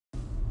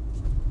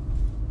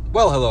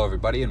Well, hello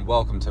everybody, and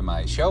welcome to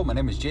my show. My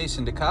name is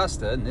Jason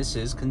DaCosta, and this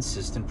is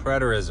Consistent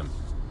Preterism.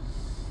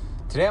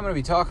 Today I'm going to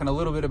be talking a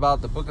little bit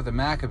about the book of the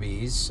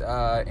Maccabees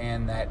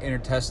and that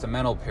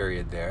intertestamental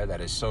period there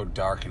that is so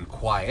dark and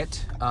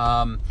quiet.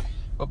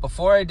 But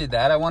before I did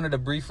that, I wanted to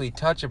briefly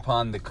touch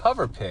upon the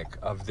cover pic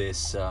of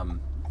this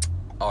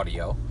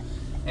audio.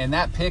 And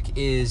that pic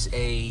is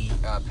a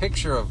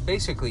picture of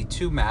basically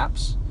two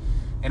maps.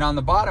 And on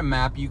the bottom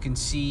map, you can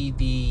see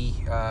the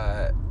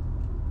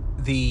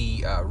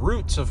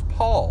roots of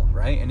Paul,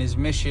 right, and his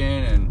mission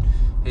and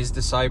his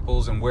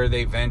disciples and where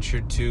they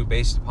ventured to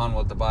based upon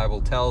what the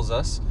Bible tells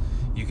us.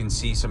 You can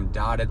see some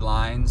dotted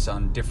lines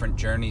on different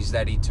journeys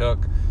that he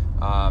took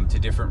to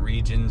different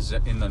regions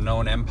in the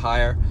known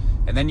empire.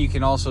 And then you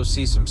can also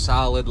see some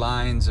solid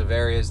lines of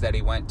areas that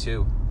he went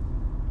to.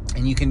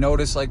 And you can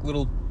notice like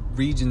little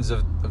regions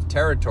of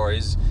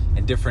territories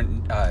and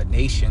different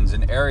nations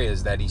and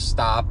areas that he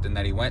stopped and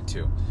that he went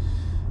to.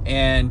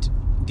 And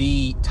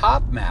the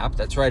top map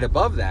that's right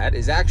above that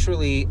is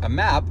actually a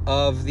map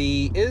of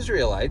the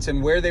Israelites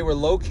and where they were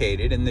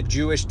located and the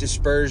Jewish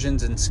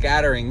dispersions and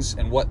scatterings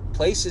and what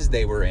places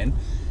they were in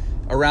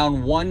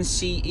around 1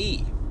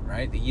 CE,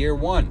 right? The year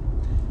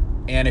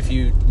 1. And if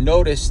you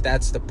notice,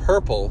 that's the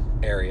purple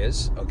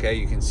areas, okay?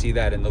 You can see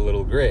that in the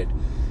little grid.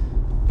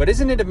 But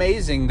isn't it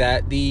amazing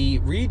that the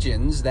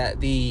regions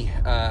that the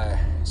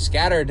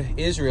scattered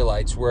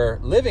Israelites were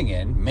living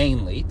in,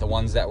 mainly the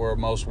ones that were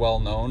most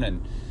well-known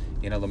and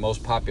the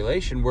most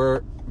population,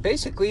 were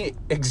basically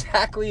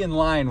exactly in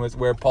line with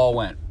where Paul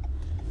went.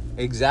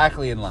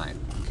 Exactly in line.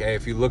 Okay,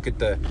 if you look at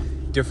the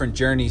different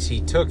journeys he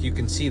took, you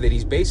can see that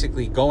he's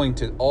basically going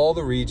to all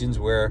the regions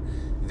where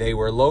they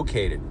were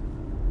located.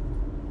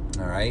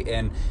 All right,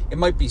 and it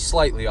might be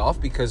slightly off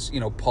because,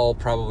 Paul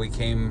probably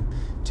came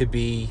to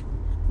be,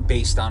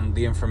 based on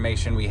the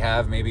information we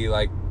have, maybe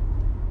like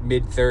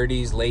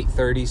mid-30s, late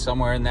 30s,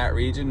 somewhere in that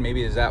region.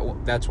 Maybe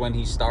that's when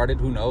he started.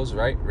 Who knows,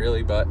 right?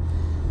 Really, but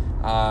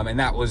and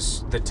that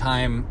was the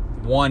time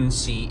 1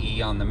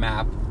 CE on the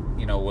map,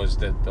 was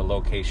the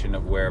location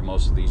of where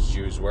most of these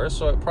Jews were.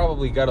 So it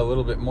probably got a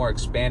little bit more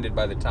expanded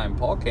by the time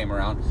Paul came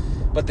around.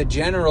 But the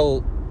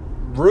general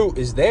route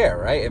is there,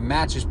 right? It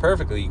matches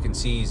perfectly. You can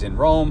see he's in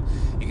Rome.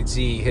 You can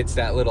see he hits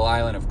that little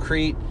island of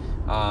Crete,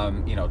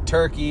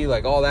 Turkey,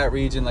 like all that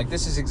region. Like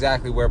this is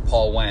exactly where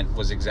Paul went,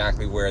 was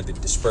exactly where the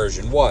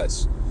dispersion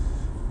was.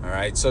 All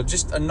right, so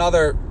just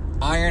another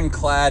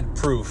ironclad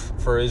proof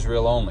for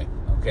Israel only.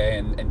 Okay,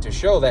 and to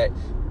show that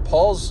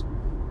Paul's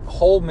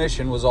whole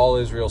mission was all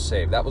Israel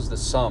saved. That was the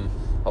sum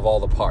of all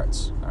the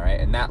parts. All right,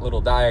 and that little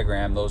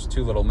diagram, those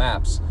two little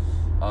maps,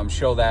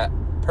 show that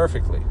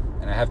perfectly.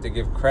 And I have to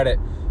give credit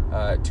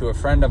to a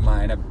friend of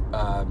mine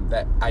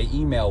that I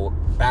email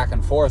back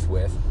and forth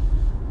with.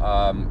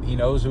 He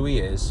knows who he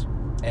is,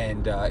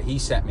 and he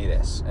sent me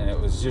this, and it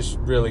was just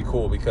really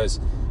cool because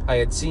I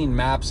had seen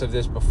maps of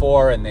this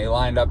before and they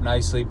lined up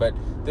nicely, but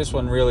this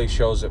one really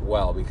shows it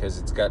well because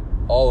it's got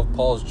all of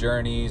Paul's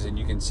journeys, and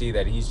you can see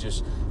that he's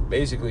just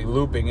basically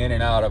looping in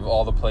and out of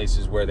all the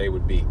places where they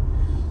would be.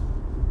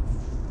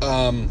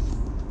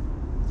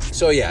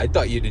 So yeah, I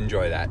thought you'd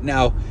enjoy that.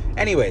 Now,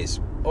 anyways,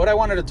 what I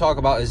wanted to talk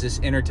about is this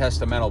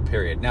intertestamental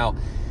period. Now,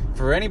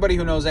 for anybody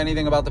who knows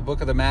anything about the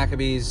book of the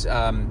Maccabees,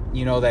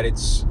 you know that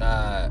it's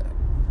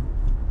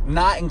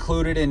not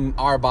included in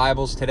our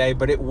Bibles today,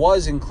 but it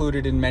was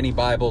included in many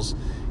Bibles,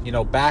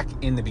 back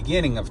in the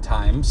beginning of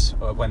times,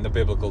 when the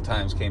biblical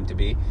times came to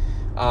be.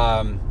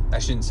 I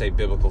shouldn't say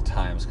biblical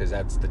times because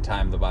that's the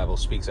time the Bible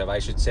speaks of. I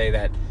should say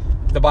that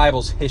the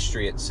Bible's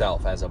history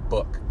itself as a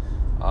book.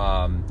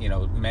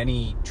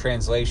 Many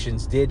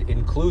translations did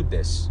include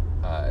these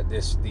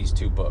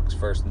two books,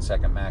 1st and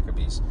 2nd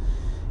Maccabees.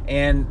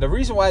 And the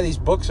reason why these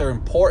books are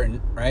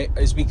important, right,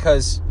 is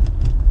because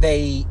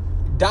they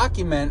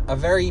document a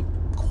very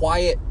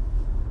quiet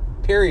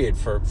period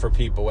for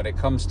people when it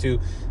comes to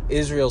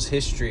Israel's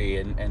history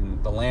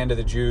and the land of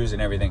the Jews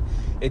and everything.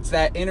 It's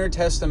that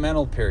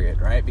intertestamental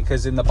period, right?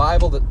 Because in the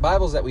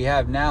Bibles that we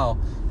have now,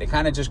 they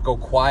kind of just go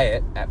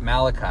quiet at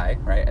Malachi,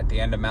 right, at the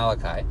end of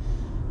Malachi.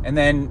 And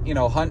then,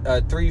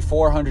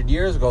 300-400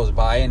 years goes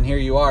by, and here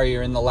you are,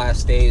 you're in the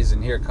last days,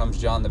 and here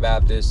comes John the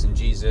Baptist and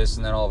Jesus,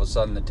 and then all of a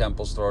sudden the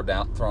temple's thrown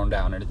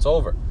down, and it's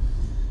over.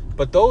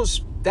 But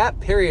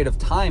that period of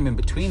time in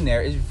between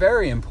there is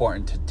very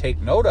important to take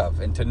note of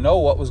and to know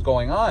what was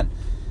going on.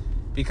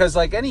 Because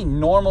like any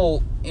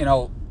normal,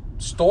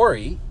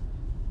 story,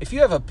 if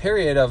you have a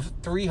period of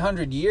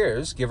 300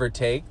 years, give or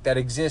take, that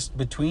exists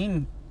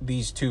between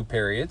these two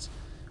periods,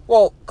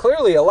 well,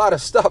 clearly a lot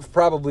of stuff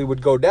probably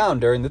would go down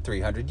during the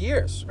 300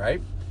 years,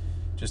 right?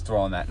 Just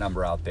throwing that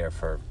number out there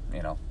for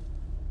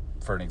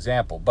an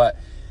example. But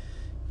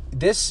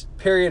this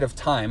period of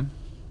time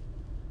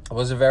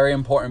was a very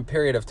important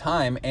period of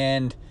time,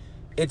 and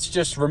it's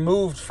just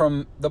removed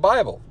from the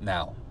Bible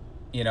now,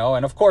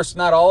 and of course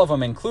not all of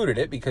them included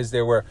it because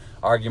there were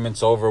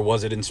arguments over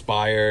was it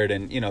inspired,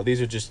 and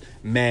these are just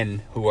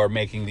men who are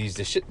making these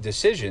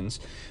decisions.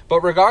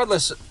 But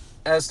regardless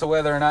as to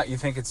whether or not you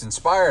think it's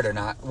inspired or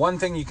not, one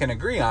thing you can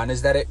agree on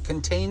is that it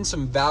contains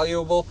some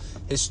valuable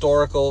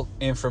historical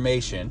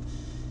information,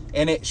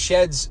 and it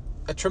sheds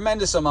a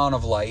tremendous amount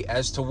of light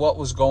as to what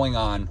was going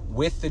on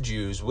with the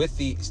Jews, with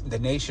the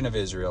nation of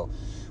Israel,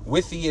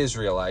 with the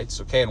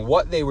Israelites, okay, and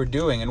what they were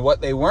doing and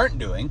what they weren't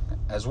doing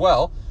as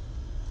well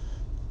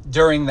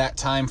during that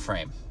time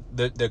frame,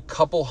 the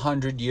couple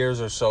hundred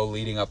years or so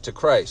leading up to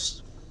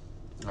Christ.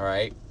 All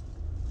right.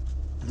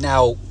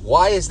 Now,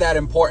 why is that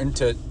important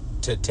to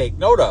take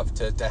note of,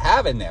 to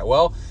have in there?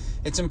 Well,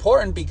 it's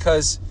important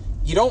because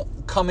you don't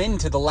come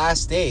into the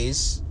last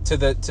days, to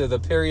the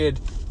period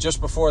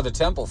just before the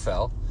temple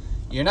fell.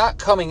 You're not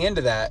coming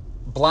into that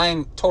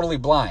totally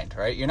blind,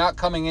 right? You're not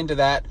coming into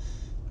that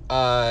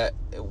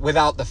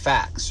without the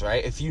facts,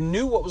 right? If you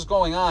knew what was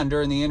going on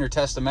during the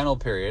intertestamental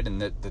period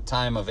and the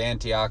time of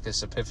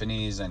Antiochus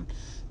Epiphanes and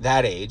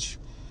that age,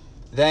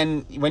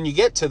 then when you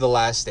get to the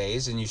last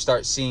days and you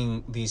start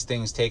seeing these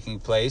things taking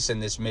place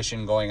and this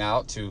mission going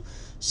out to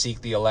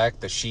seek the elect,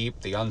 the sheep,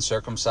 the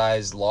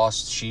uncircumcised,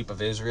 lost sheep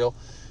of Israel,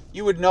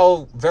 you would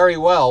know very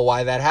well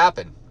why that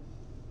happened,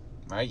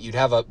 right? You'd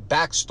have a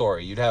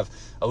backstory. You'd have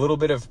a little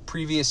bit of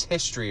previous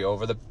history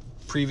over the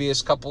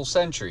previous couple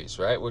centuries,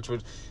 right? Which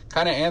would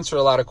kind of answer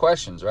a lot of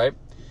questions, right?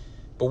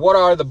 But what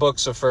are the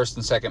books of 1st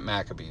and 2nd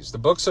Maccabees? The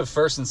books of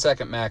 1st and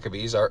 2nd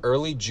Maccabees are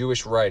early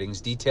Jewish writings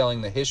detailing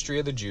the history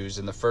of the Jews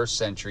in the 1st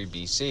century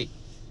BC.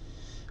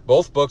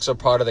 Both books are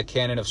part of the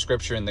canon of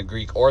Scripture in the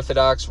Greek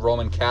Orthodox,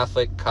 Roman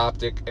Catholic,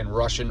 Coptic, and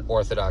Russian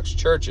Orthodox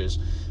churches,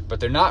 but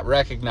they're not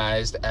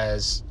recognized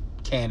as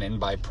canon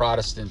by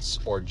Protestants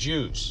or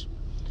Jews.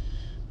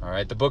 All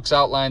right, the books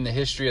outline the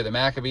history of the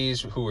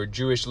Maccabees, who were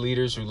Jewish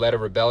leaders who led a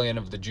rebellion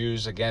of the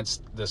Jews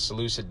against the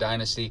Seleucid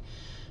dynasty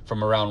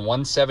from around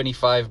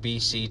 175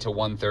 BC to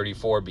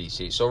 134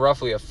 BC. So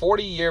roughly a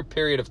 40-year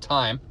period of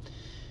time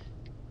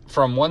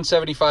from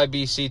 175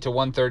 BC to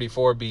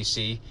 134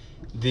 BC,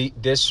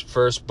 this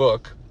first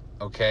book,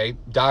 okay,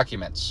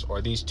 documents,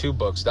 or these two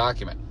books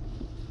document.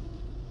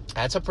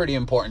 That's a pretty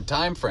important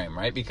time frame,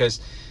 right?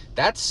 Because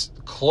that's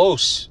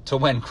close to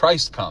when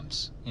Christ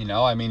comes. You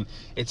know, I mean,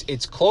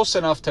 it's close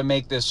enough to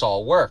make this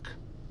all work.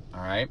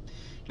 All right.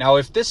 Now,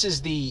 if this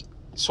is the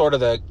sort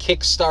of the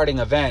kick-starting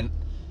event,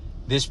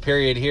 this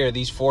period here,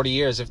 these 40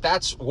 years, if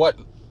that's what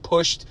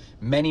pushed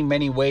many,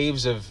 many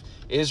waves of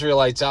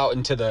Israelites out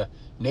into the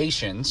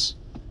nations,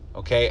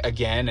 okay,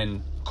 again,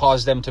 and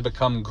caused them to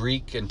become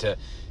Greek and to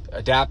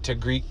adapt to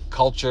Greek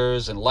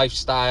cultures and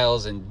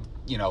lifestyles and,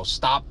 you know,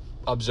 stop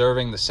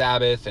observing the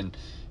Sabbath and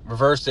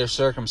reverse their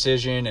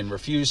circumcision and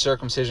refuse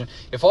circumcision.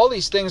 If all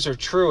these things are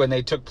true and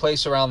they took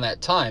place around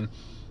that time,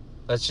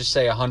 let's just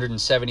say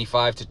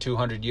 175 to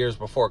 200 years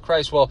before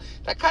Christ, well,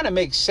 that kind of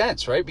makes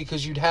sense, right?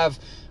 Because you'd have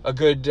a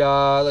good,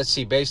 let's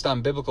see, based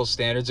on biblical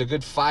standards, a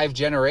good 5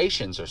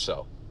 generations or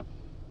so,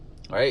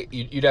 right?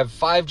 You'd have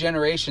 5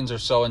 generations or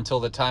so until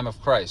the time of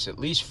Christ, at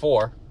least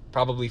 4,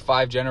 probably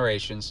 5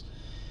 generations.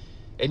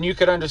 And you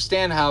could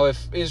understand how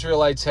if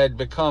Israelites had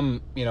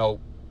become, you know,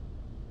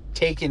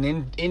 taken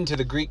into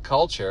the Greek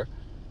culture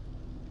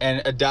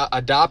and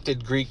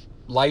adopted Greek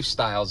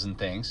lifestyles and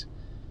things,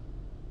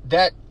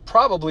 that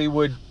probably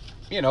would,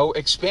 you know,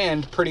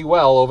 expand pretty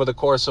well over the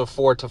course of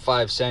 4 to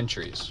 5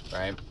 centuries,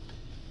 right?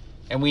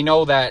 And we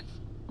know that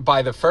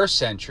by the 1st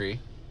century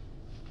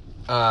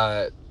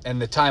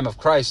and the time of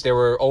Christ, there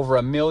were over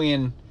 1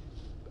 million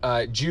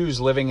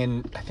Jews living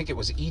in, I think it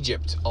was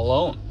Egypt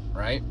alone,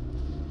 right?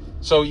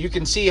 So you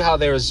can see how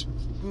there's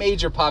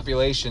major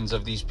populations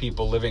of these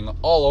people living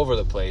all over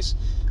the place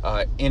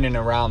in and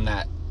around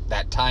that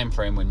time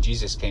frame when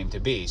Jesus came to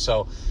be.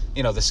 So,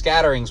 you know, the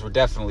scatterings were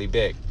definitely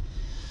big.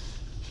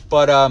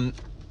 But,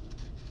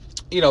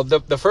 you know,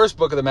 the first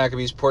book of the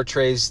Maccabees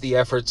portrays the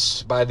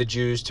efforts by the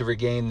Jews to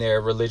regain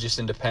their religious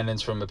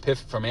independence from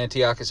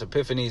Antiochus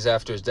Epiphanes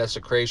after his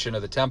desecration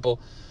of the temple.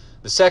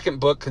 The second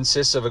book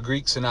consists of a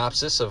Greek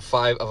synopsis of a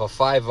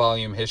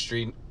 5-volume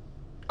history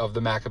of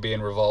the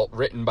Maccabean revolt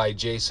written by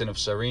Jason of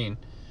Cyrene.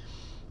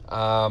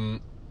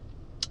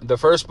 The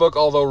first book,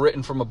 although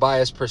written from a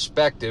biased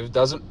perspective,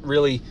 doesn't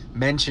really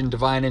mention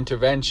divine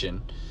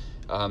intervention.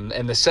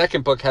 And the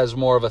second book has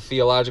more of a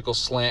theological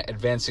slant,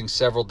 advancing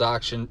several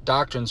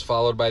doctrines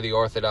followed by the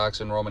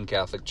Orthodox and Roman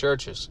Catholic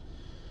churches.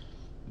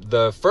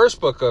 The first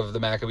book of the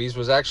Maccabees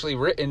was actually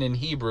written in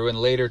Hebrew and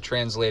later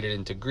translated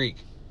into Greek.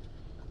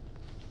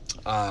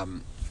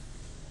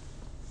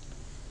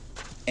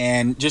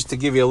 And just to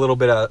give you a little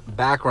bit of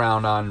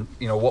background on,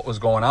 you know, what was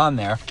going on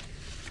there,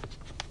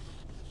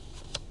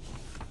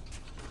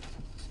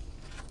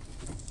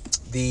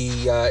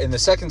 in the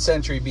 2nd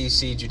century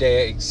BC,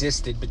 Judea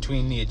existed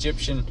between the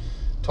Egyptian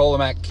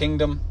Ptolemaic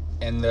kingdom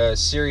and the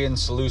Syrian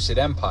Seleucid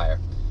Empire.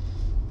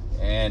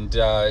 And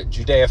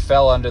Judea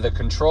fell under the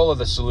control of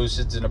the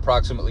Seleucids in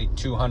approximately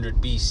 200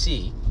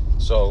 BC,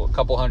 so a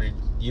couple hundred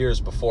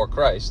years before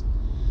Christ.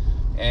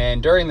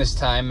 And during this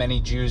time, many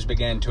Jews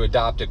began to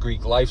adopt a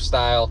Greek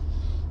lifestyle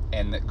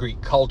and the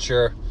Greek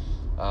culture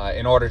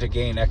in order to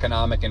gain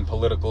economic and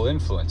political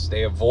influence.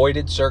 They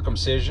avoided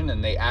circumcision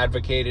and they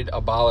advocated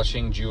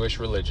abolishing Jewish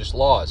religious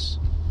laws.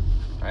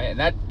 right? And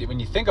that, when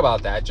you think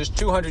about that, just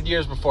 200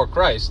 years before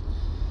Christ,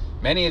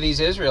 many of these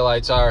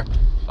Israelites are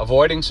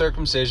avoiding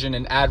circumcision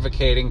and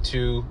advocating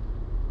to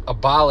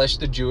abolish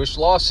the Jewish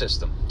law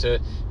system, to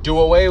do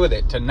away with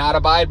it, to not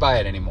abide by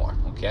it anymore,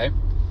 okay?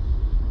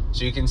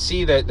 So you can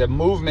see that the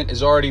movement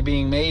is already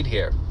being made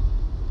here,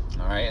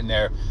 all right? And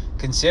they're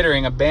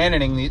considering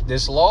abandoning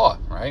this law,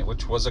 right?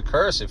 Which was a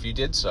curse if you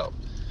did so.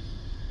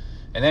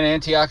 And then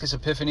Antiochus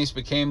Epiphanes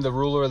became the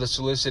ruler of the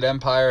Seleucid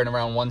Empire in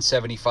around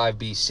 175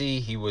 BC.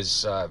 He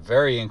was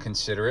very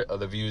inconsiderate of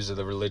the views of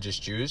the religious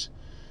Jews.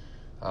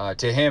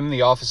 To him,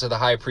 the office of the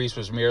high priest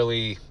was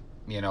merely,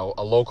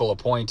 a local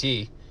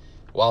appointee,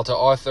 while to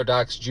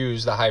Orthodox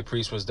Jews, the high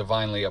priest was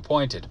divinely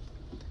appointed.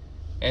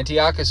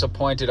 Antiochus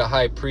appointed a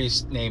high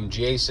priest named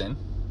Jason,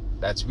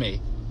 that's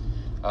me,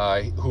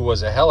 who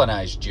was a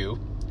Hellenized Jew,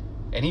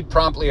 and he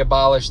promptly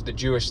abolished the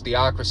Jewish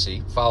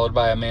theocracy, followed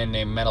by a man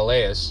named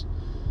Menelaus,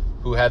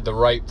 who had the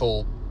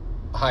rightful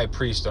high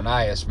priest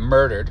Onias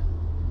murdered.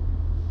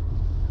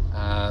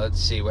 Let's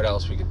see what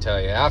else we could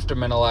tell you. After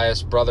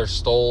Menelaus' brother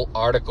stole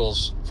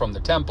articles from the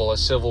temple, a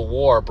civil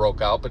war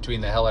broke out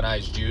between the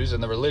Hellenized Jews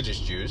and the religious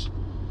Jews.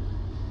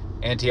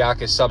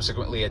 Antiochus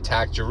subsequently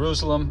attacked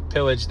Jerusalem,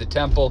 pillaged the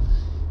temple,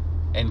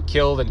 and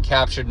killed and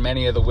captured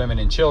many of the women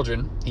and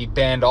children. He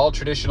banned all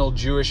traditional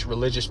Jewish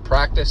religious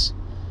practice,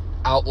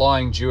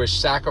 outlawing Jewish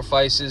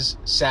sacrifices,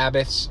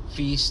 Sabbaths,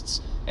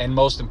 feasts, and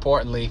most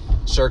importantly,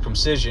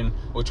 circumcision,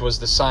 which was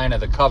the sign of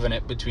the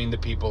covenant between the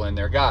people and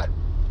their God.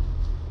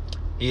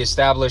 He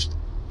established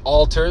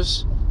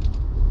altars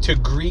to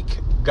Greek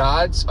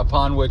gods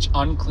upon which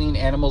unclean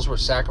animals were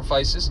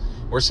sacrificed.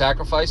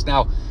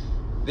 Now,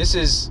 this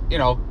is,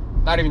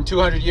 not even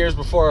 200 years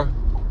before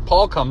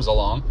Paul comes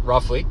along,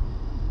 roughly.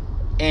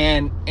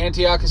 And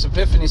Antiochus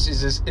Epiphanes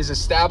is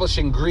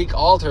establishing Greek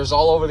altars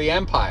all over the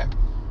empire.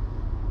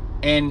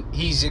 And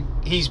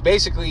he's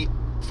basically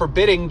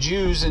forbidding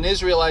Jews and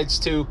Israelites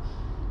to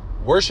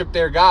worship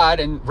their God,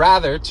 and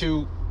rather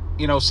to,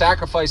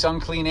 sacrifice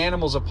unclean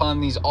animals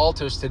upon these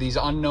altars to these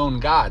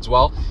unknown gods.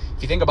 Well,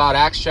 if you think about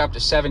Acts chapter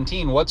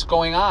 17, what's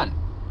going on?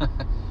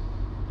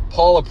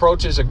 Paul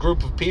approaches a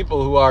group of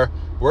people who are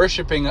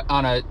worshiping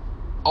on an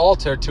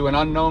altar to an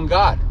unknown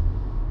God.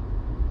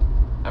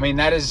 I mean,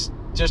 that is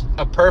just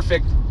a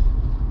perfect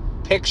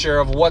picture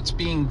of what's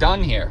being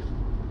done here.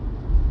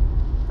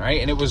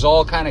 Right? And it was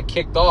all kind of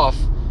kicked off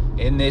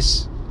in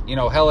this,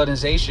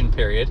 Hellenization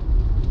period,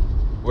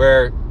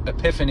 where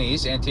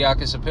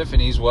Antiochus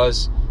Epiphanes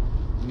was,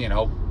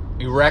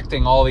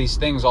 erecting all these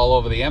things all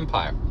over the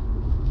empire.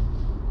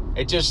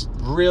 It just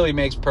really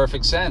makes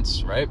perfect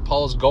sense, right?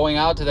 Paul's going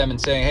out to them and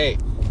saying, hey,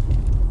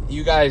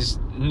 you guys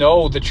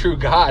know the true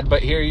God,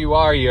 but here you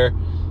are, you're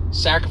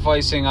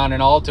sacrificing on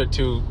an altar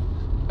to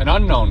an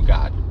unknown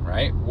God,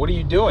 right? What are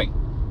you doing?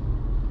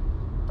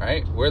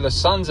 Right? We're the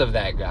sons of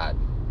that God.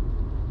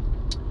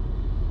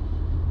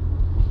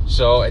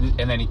 So, and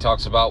then he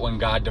talks about when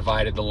God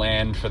divided the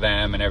land for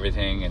them and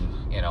everything, and,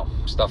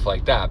 stuff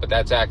like that. But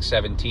that's Acts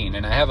 17.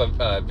 And I have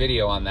a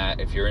video on that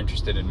if you're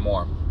interested in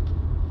more.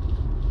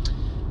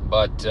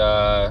 But,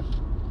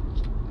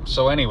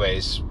 so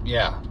anyways,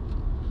 yeah.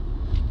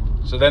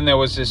 So then there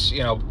was this,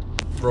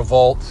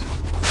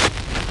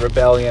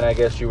 rebellion, I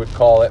guess you would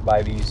call it,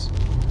 by these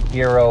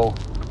hero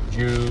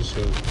Jews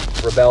who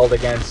rebelled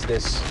against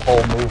this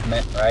whole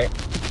movement, right?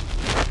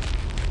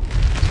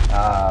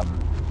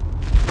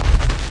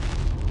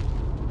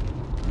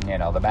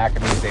 The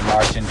Maccabees, they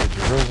march into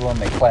Jerusalem,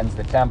 they cleanse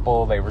the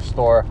temple, they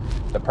restore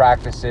the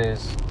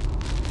practices,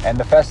 and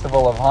the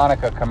festival of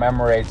Hanukkah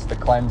commemorates the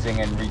cleansing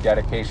and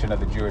rededication of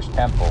the Jewish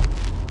temple.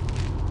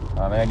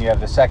 And then you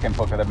have the second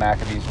book of the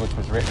Maccabees, which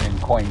was written in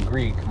Koine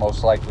Greek,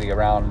 most likely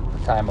around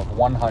the time of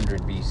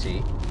 100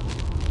 BC.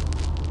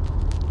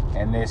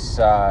 And this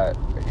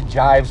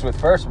jives with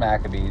First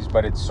Maccabees,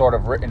 but it's sort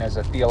of written as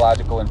a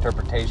theological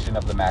interpretation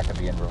of the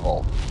Maccabean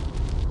revolt.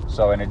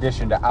 So in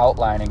addition to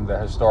outlining the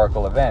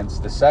historical events,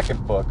 the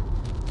second book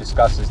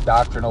discusses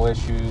doctrinal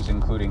issues,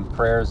 including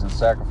prayers and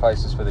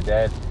sacrifices for the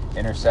dead,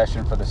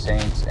 intercession for the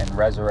saints, and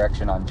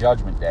resurrection on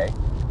Judgment Day,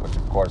 which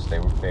of course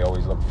they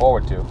always look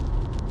forward to.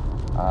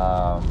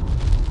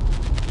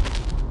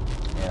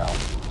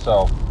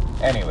 So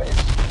anyways,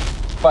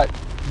 but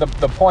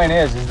the point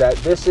is that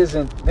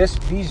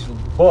these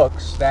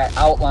books that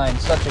outline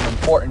such an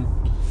important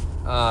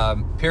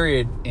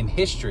period in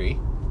history,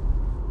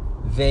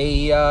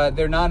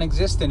 they're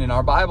non-existent in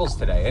our Bibles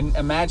today. And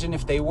imagine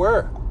if they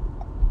were,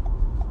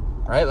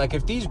 right? Like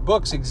if these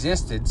books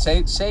existed,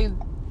 say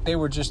they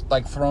were just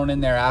like thrown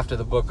in there after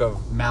the book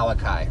of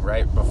Malachi,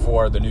 right,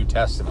 before the New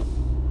Testament.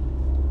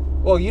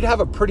 Well, you'd have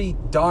a pretty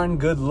darn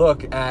good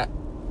look at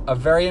a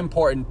very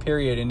important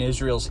period in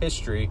Israel's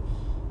history,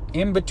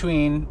 in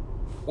between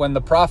when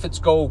the prophets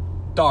go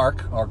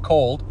dark or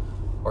cold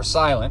or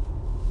silent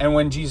and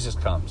when Jesus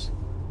comes.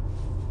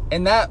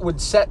 And that would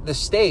set the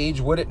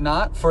stage, would it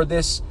not, for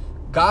this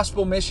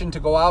gospel mission to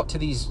go out to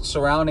these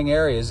surrounding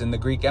areas in the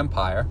Greek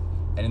Empire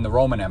and in the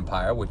Roman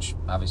Empire, which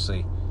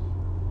obviously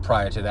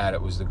prior to that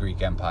it was the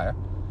Greek Empire,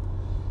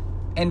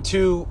 and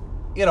to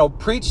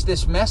preach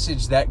this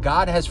message that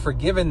God has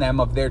forgiven them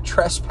of their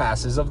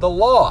trespasses of the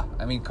law.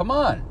 I mean, come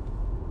on.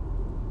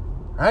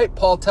 Right?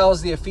 Paul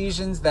tells the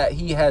Ephesians that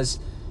he has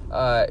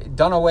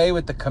done away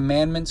with the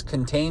commandments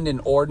contained in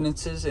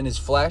ordinances in his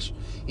flesh.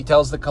 He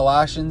tells the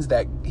Colossians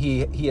that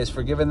he has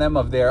forgiven them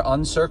of their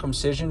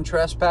uncircumcision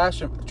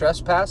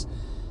trespass.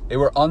 They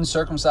were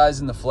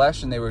uncircumcised in the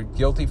flesh and they were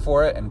guilty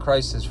for it, and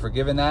Christ has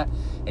forgiven that.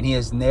 And he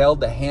has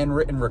nailed the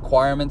handwritten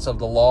requirements of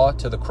the law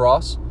to the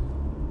cross.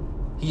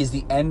 He is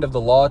the end of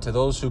the law to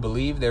those who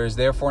believe. There is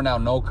therefore now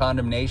no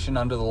condemnation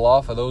under the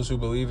law for those who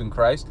believe in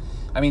Christ.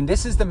 I mean,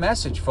 this is the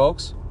message,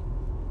 folks.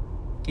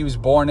 He was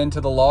born into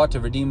the law to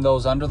redeem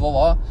those under the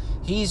law.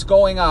 He's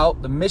going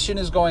out, the mission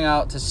is going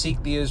out to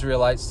seek the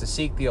Israelites, to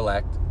seek the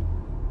elect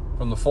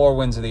from the four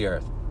winds of the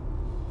earth.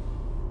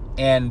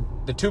 And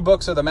the two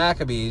books of the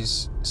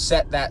Maccabees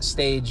set that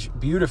stage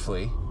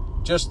beautifully,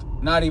 just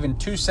not even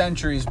 2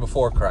 centuries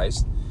before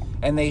Christ.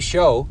 And they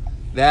show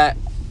that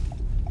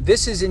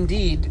this is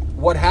indeed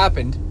what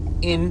happened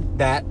in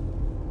that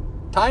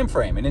time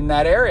frame and in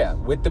that area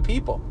with the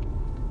people.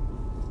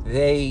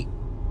 They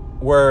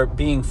were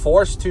being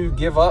forced to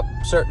give up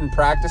certain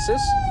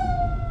practices.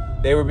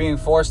 They were being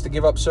forced to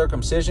give up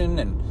circumcision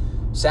and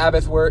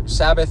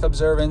Sabbath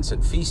observance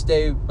and feast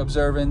day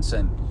observance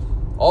and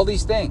all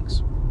these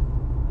things.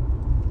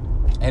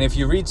 And if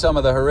you read some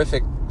of the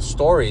horrific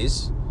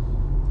stories,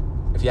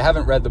 if you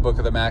haven't read the book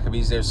of the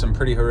Maccabees, there's some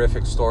pretty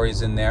horrific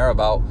stories in there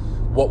about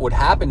what would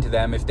happen to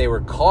them if they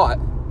were caught,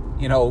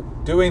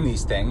 doing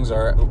these things,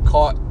 or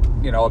caught,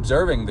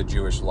 observing the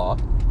Jewish law.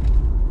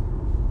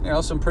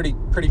 Some pretty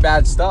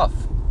bad stuff.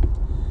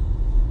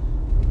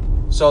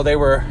 So they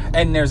were,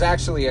 and there's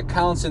actually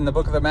accounts in the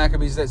book of the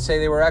Maccabees that say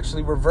they were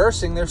actually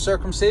reversing their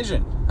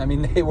circumcision. I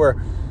mean, they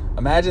were,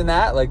 imagine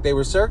that, like they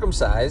were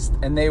circumcised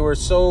and they were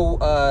so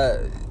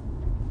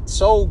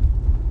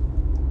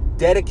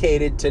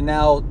dedicated to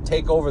now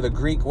take over the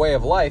Greek way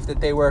of life that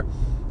they were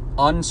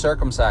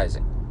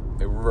uncircumcising.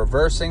 They were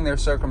reversing their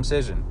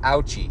circumcision.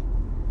 Ouchie.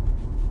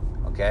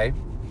 Okay?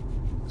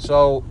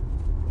 So,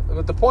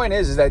 but the point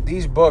is that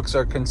these books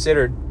are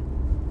considered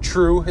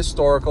true,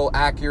 historical,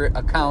 accurate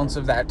accounts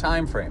of that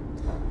time frame.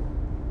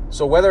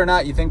 So whether or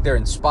not you think they're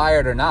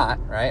inspired or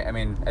not, right? I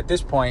mean, at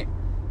this point,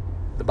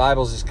 the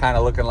Bible's just kind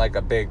of looking like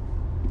a big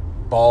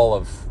ball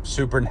of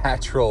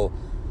supernatural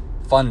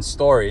fun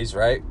stories,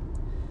 right?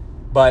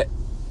 But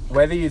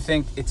whether you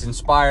think it's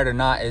inspired or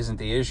not isn't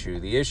the issue.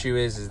 The issue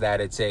is that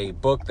it's a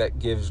book that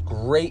gives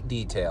great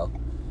detail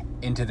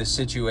into the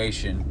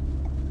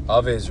situation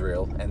of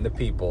Israel and the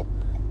people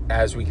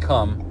as we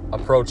come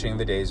approaching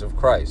the days of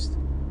Christ.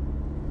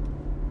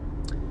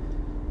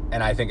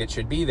 And I think it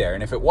should be there.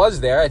 And if it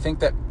was there, I think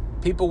that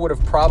people would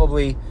have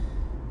probably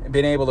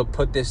been able to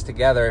put this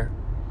together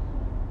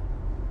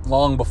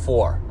long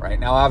before, right?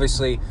 Now,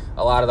 obviously,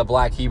 a lot of the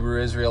Black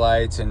Hebrew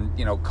Israelites and,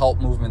 cult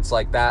movements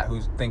like that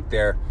who think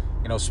they're,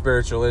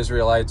 spiritual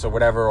Israelites or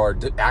whatever, or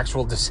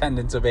actual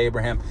descendants of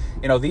Abraham,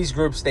 these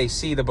groups, they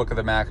see the book of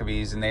the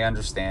Maccabees and they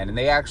understand, and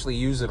they actually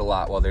use it a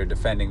lot while they're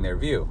defending their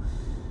view.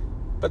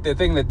 But the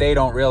thing that they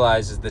don't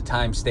realize is the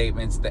time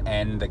statements, the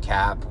end, the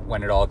cap,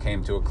 when it all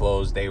came to a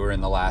close, they were in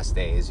the last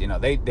days.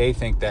 They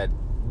think that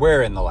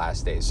we're in the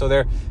last days. So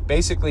they're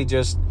basically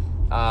just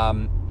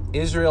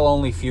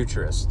Israel-only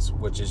futurists,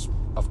 which is,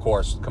 of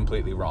course,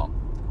 completely wrong.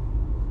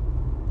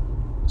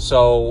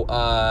 So,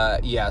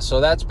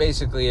 so that's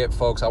basically it,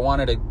 folks. I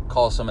wanted to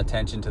call some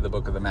attention to the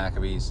books of the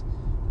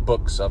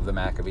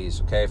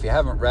Maccabees, okay? If you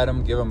haven't read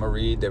them, give them a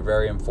read. They're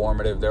very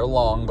informative. They're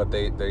long, but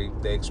they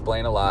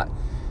explain a lot.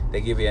 They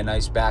give you a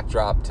nice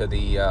backdrop to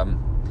the,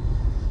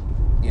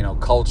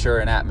 culture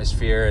and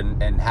atmosphere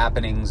and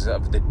happenings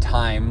of the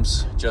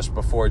times just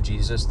before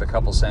Jesus, the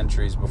couple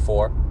centuries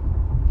before.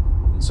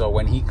 And so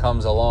when he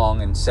comes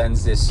along and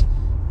sends this,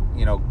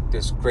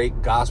 this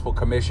great gospel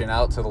commission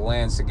out to the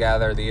lands to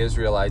gather the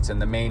Israelites,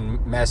 and the main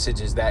message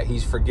is that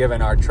he's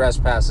forgiven our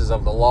trespasses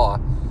of the law.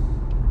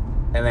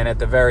 And then at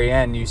the very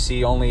end, you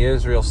see only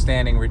Israel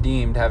standing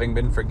redeemed, having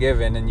been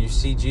forgiven. And you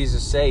see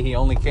Jesus say he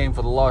only came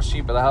for the lost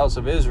sheep of the house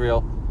of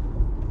Israel.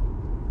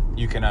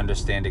 You can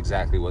understand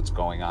exactly what's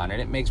going on,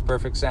 and it makes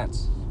perfect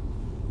sense.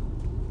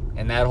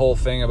 And that whole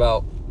thing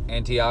about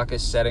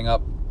Antiochus setting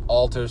up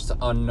altars to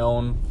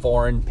unknown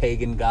foreign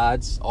pagan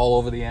gods all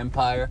over the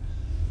empire,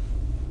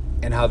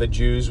 and how the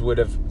Jews would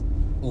have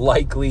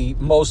likely,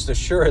 most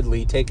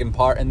assuredly, taken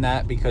part in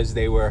that because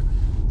they were,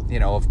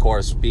 of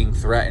course, being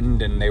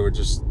threatened, and they were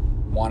just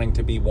wanting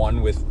to be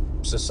one with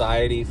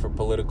society for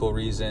political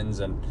reasons,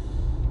 and,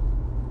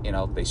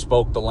 they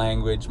spoke the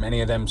language.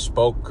 Many of them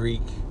spoke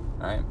Greek,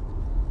 right?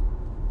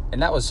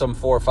 And that was some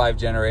 4 or 5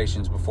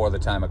 generations before the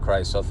time of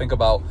Christ. So think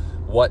about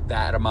what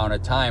that amount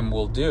of time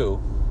will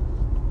do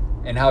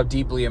and how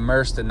deeply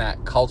immersed in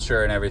that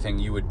culture and everything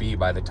you would be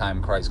by the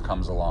time Christ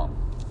comes along.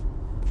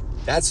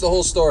 That's the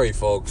whole story,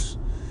 folks.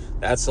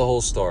 That's the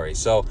whole story.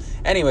 So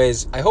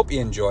anyways, I hope you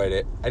enjoyed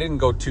it. I didn't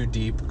go too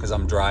deep because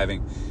I'm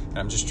driving, and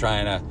I'm just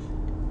trying to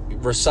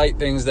recite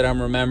things that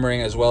I'm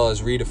remembering, as well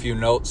as read a few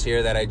notes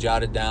here that I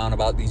jotted down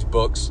about these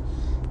books.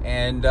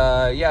 And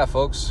yeah,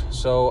 folks,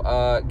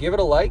 so give it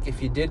a like.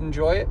 If you did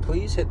enjoy it,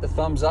 please hit the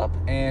thumbs up,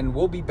 and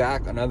we'll be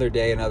back another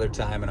day, another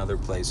time, another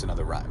place,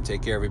 another rhyme.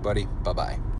 Take care, everybody. Bye-bye.